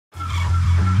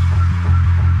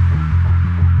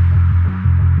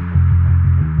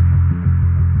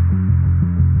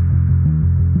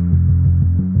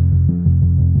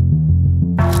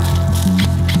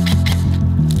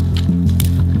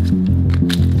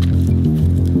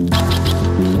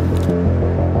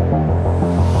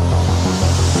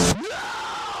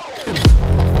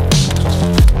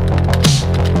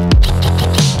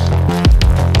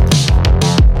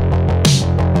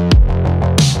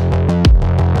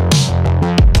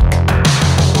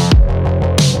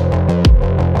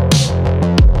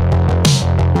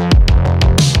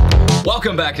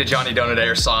Welcome back to Johnny Donut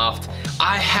Airsoft.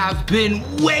 I have been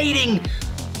waiting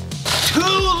too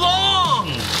long.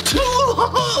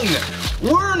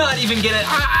 We're not even gonna,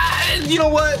 you know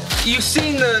what? You've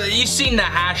seen the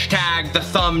hashtag, the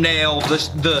thumbnail,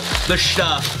 the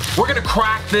stuff. We're gonna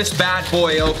crack this bad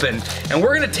boy open and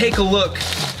we're gonna take a look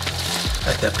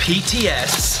at the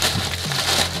PTS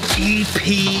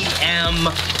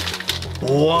EPM1s.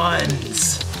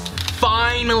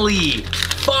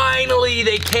 Finally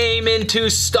they came into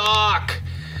stock.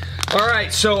 All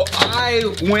right, so I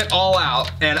went all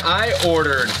out and I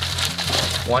ordered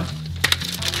 1,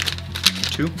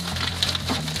 2,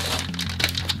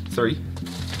 3,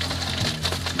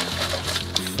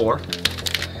 4,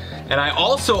 and I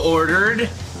also ordered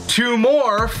 2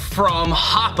 more from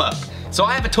Hop Up. So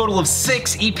I have a total of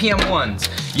 6 EPM1s.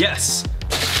 Yes,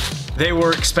 they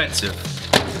were expensive.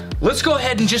 Let's go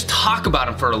ahead and just talk about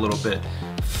them for a little bit.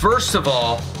 First of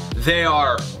all, they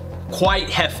are quite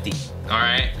hefty, all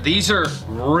right? These are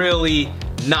really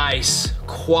nice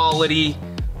quality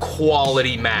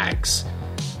mags,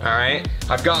 all right?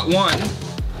 I've got one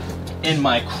in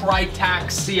my Crytac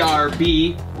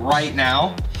CRB right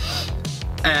now,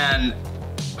 and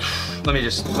let me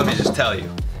just tell you,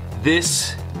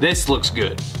 this looks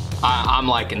good. I'm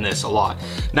liking this a lot.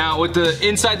 Now with the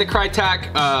inside the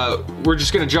Crytac, we're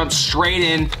just gonna jump straight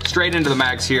into the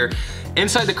mags here.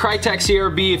 Inside the Crytac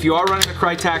CRB, if you are running the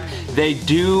Crytac, they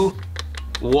do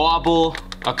wobble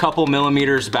a couple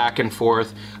millimeters back and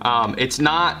forth. It's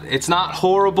not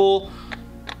horrible,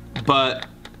 but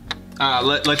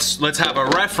let's have a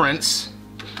reference.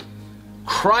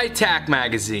 Crytac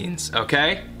magazines,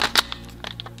 okay?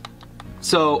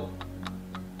 So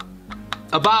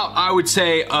about, I would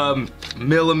say,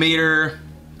 millimeter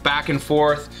back and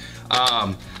forth.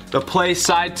 The play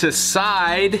side to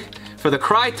side for the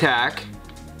Crytac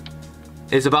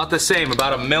is about the same,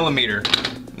 about 1 millimeter.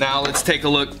 Now let's take a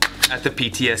look at the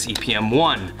PTS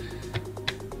EPM1.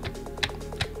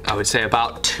 I would say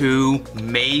about 2,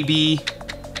 maybe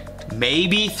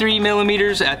 3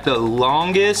 millimeters at the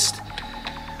longest.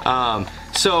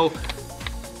 So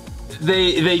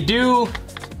they do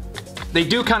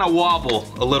kind of wobble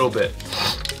a little bit.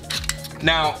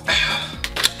 Now,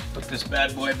 put this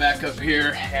bad boy back up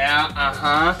here.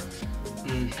 Yeah,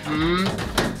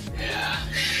 yeah.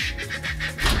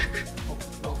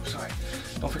 Oh, sorry.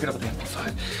 Don't forget about the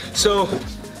amplifier. So,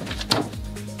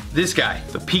 this guy,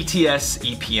 the PTS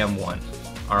EPM1,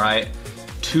 all right?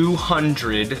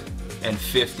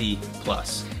 250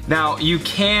 plus. Now, you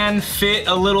can fit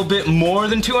a little bit more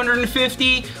than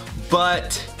 250,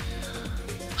 but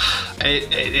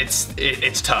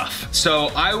it's tough.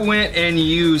 So I went and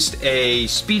used a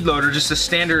speed loader, just a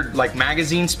standard like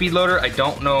magazine speed loader. I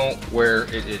don't know where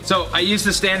it is. So I used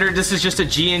the standard. This is just a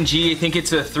G&G. I think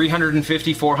it's a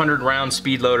 350, 400 round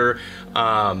speed loader.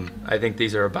 I think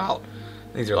these are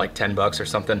like 10 bucks or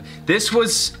something. This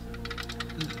was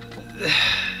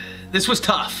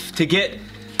tough to get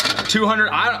 200.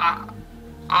 I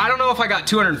don't know if I got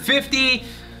 250.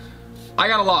 I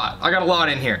got a lot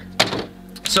in here.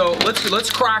 So let's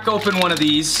crack open one of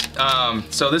these.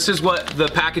 So this is what the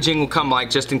packaging will come like,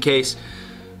 just in case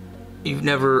you've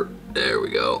never, there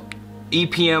we go.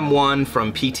 EPM1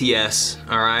 from PTS,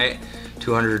 all right?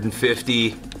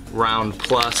 250 round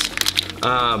plus.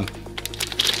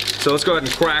 So let's go ahead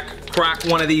and crack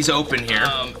one of these open here.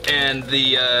 And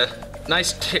the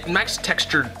nice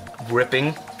textured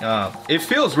gripping. It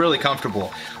feels really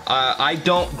comfortable. I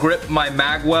don't grip my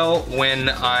mag well when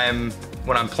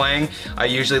I'm playing. I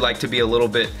usually like to be a little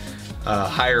bit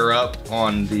higher up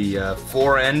on the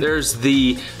fore end. There's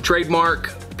the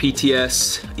trademark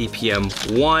PTS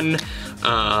EPM1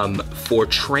 for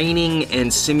training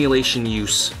and simulation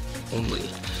use only.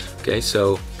 Okay,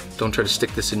 so don't try to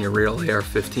stick this in your real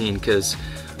AR-15 because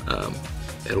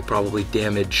it'll probably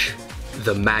damage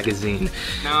the magazine.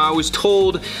 Now, I was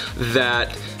told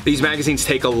that these magazines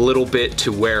take a little bit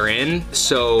to wear in,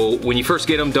 so when you first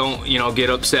get them, don't, get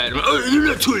upset. Oh, they're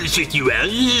not 250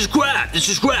 rounds, this is crap, this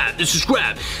is crap, this is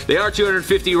crap. They are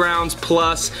 250 rounds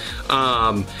plus,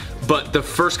 but the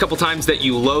first couple times that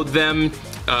you load them,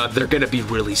 they're gonna be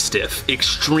really stiff,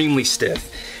 extremely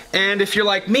stiff. And if you're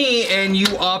like me and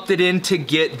you opted in to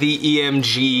get the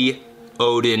EMG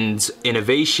Odin's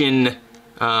Innovation,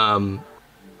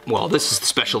 well, this is the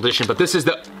special edition, but this is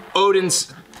the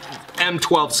Odin's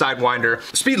M12 Sidewinder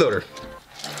speed loader.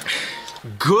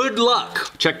 Good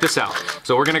luck. Check this out.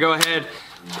 So we're gonna go ahead,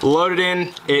 load it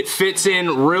in. It fits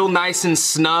in real nice and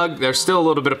snug. There's still a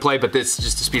little bit of play, but this is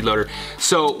just a speed loader.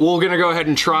 So we're gonna go ahead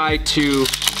and try to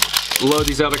load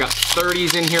these up. I got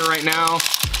 30s in here right now.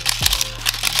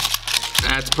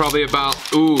 That's probably about,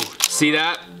 ooh, See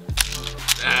that?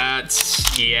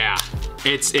 That's, yeah.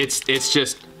 It's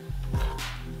just,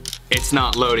 it's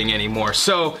not loading anymore.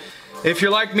 So, if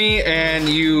you're like me and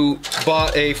you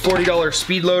bought a $40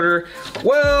 speed loader,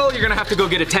 well, you're gonna have to go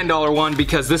get a $10 one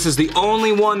because this is the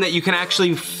only one that you can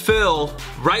actually fill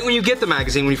right when you get the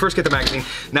magazine, when you first get the magazine.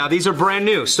 Now, these are brand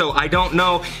new, so I don't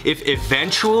know if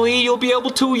eventually you'll be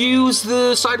able to use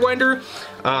the Sidewinder,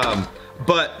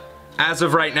 but as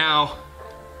of right now,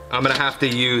 I'm gonna have to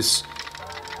use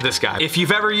this guy. If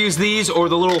you've ever used these or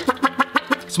the little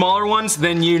smaller ones,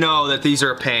 then you know that these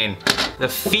are a pain. The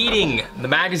feeding, the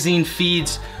magazine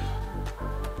feeds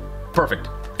perfect.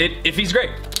 It feeds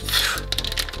great.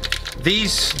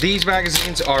 These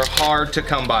magazines are hard to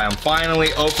come by. I'm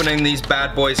finally opening these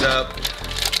bad boys up,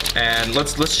 and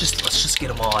let's just get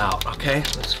them all out, okay?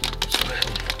 Let's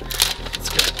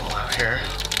get them all out here.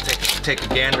 Take a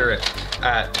gander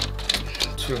at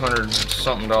 $200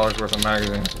 something worth of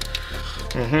magazines.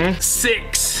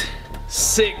 Six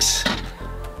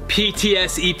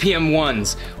PTS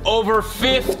EPM1s, over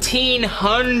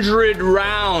 1,500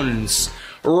 rounds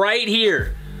right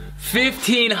here.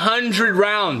 1,500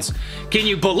 rounds. Can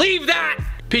you believe that?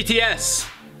 PTS,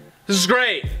 this is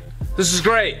great. This is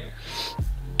great.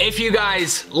 If you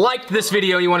guys liked this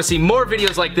video, you wanna see more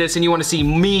videos like this, and you wanna see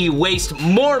me waste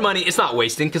more money, it's not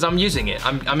wasting because I'm using it.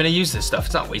 I'm gonna use this stuff.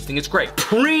 It's not wasting, it's great.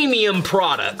 Premium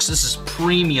products. This is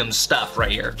premium stuff right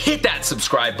here. Hit that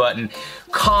subscribe button,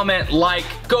 comment, like,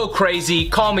 go crazy,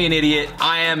 call me an idiot.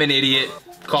 I am an idiot.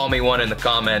 Call me one in the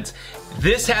comments.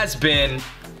 This has been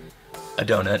a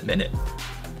Donut Minute.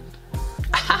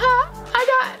 I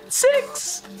got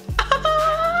 6.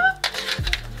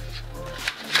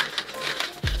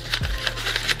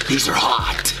 These are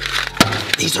hot.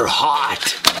 These are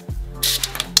hot.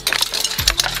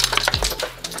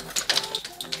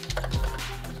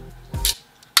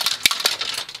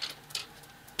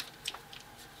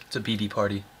 It's a BD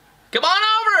party. Come on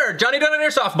over! Johnny Donut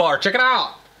Airsoft Bar, check it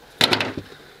out.